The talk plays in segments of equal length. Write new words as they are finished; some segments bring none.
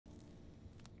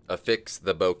Affix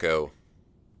the Boko.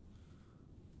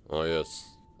 Oh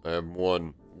yes, I am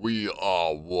one. We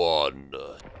are one.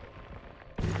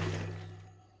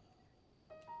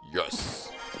 Yes.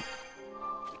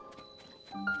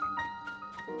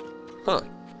 Huh.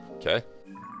 Okay.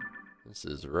 This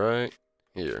is right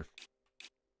here.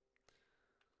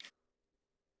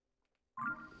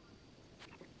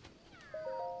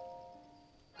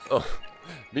 Oh,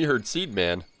 me heard Seed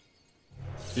Man.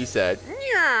 He said,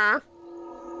 "Yeah."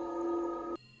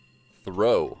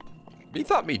 Throw. Me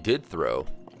thought me did throw.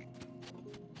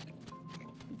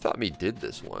 Me thought me did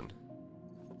this one.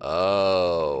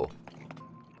 Oh.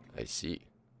 I see.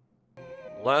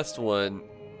 Last one,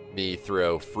 me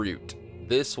throw fruit.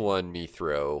 This one, me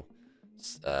throw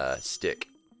stick.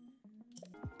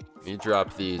 Me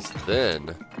drop these,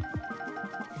 then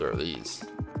throw these.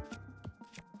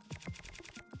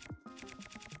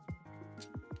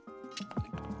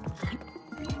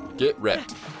 Get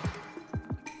wrecked.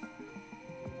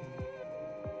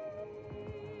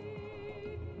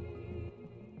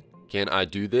 Can I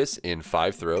do this in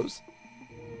 5 throws?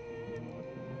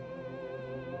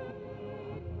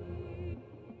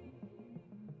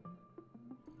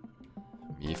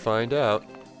 Me find out.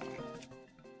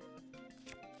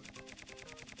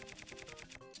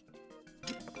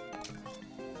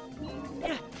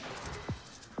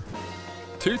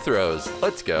 Two throws.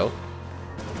 Let's go.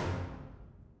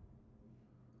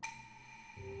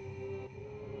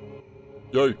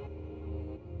 Yay.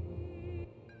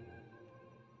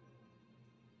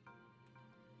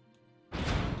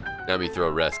 Now me throw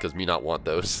rest, because me not want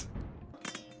those.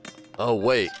 Oh,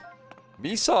 wait.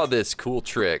 Me saw this cool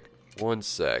trick. One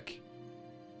sec.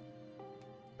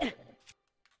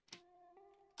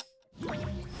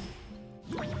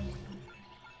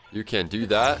 You can do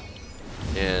that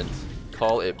and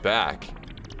call it back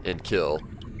and kill.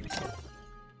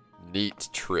 Neat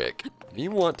trick. Me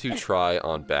want to try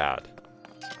on bad.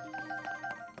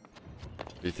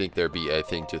 Do you think there'd be a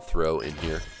thing to throw in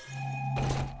here?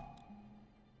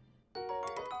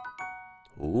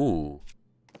 Ooh.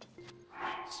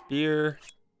 Spear.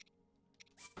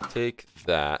 Take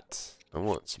that. I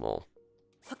want small.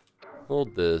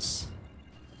 Hold this.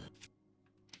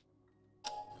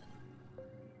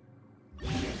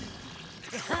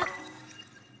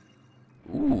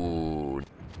 Ooh.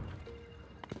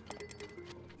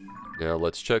 Now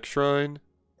let's check shrine.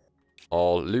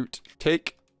 All loot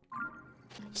take.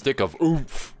 Stick of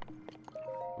oomph.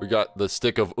 We got the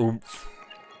stick of oomph.